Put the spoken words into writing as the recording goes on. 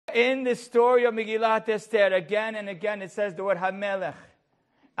In the story of Megillat Esther, again and again it says the word HaMelech.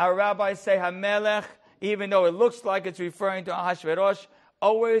 Our rabbis say HaMelech, even though it looks like it's referring to Ahasuerus,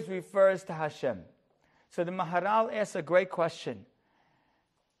 always refers to Hashem. So the Maharal asks a great question.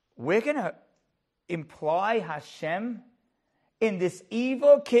 We're going to imply Hashem in this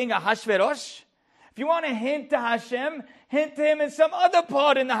evil king Ahasuerus? If you want to hint to Hashem, hint to him in some other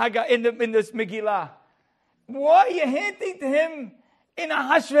part in this Megillah. Why are you hinting to him in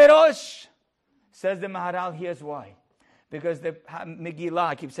Ahasuerus? Says the Maharal, here's why. Because the Megillah,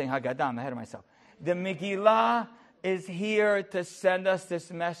 I keep saying Haggadah, I'm ahead of myself. The Megillah is here to send us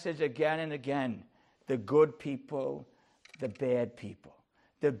this message again and again. The good people, the bad people.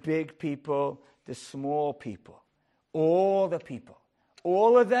 The big people, the small people. All the people.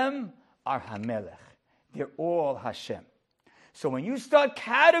 All of them are HaMelech. They're all Hashem. So when you start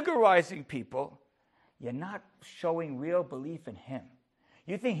categorizing people, you're not showing real belief in him.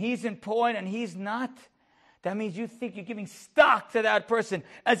 You think he's important and he's not. That means you think you're giving stock to that person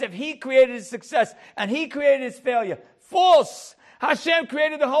as if he created his success and he created his failure. False. Hashem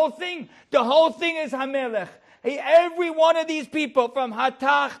created the whole thing. The whole thing is HaMelech. Every one of these people, from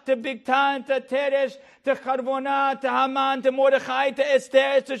Hatach to Bigtan to Teresh to Charvona to Haman to Mordechai to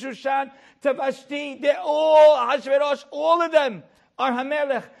Esther to Shushan to Vashti, they're all Ahasuerus. All of them are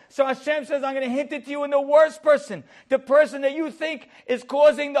HaMelech. So Hashem says, I'm going to hint it to you in the worst person, the person that you think is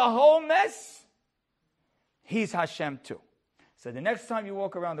causing the whole mess. He's Hashem too. So the next time you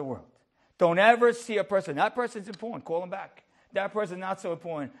walk around the world, don't ever see a person. That person's important. Call him back. That person's not so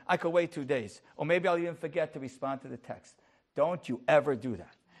important. I could wait 2 days. Or maybe I'll even forget to respond to the text. Don't you ever do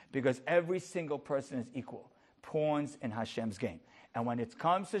that. Because every single person is equal. Pawns in Hashem's game. And when it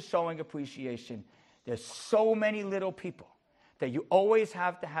comes to showing appreciation, there's so many little people that you always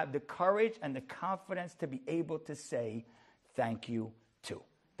have to have the courage and the confidence to be able to say thank you to.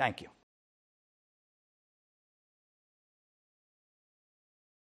 Thank you.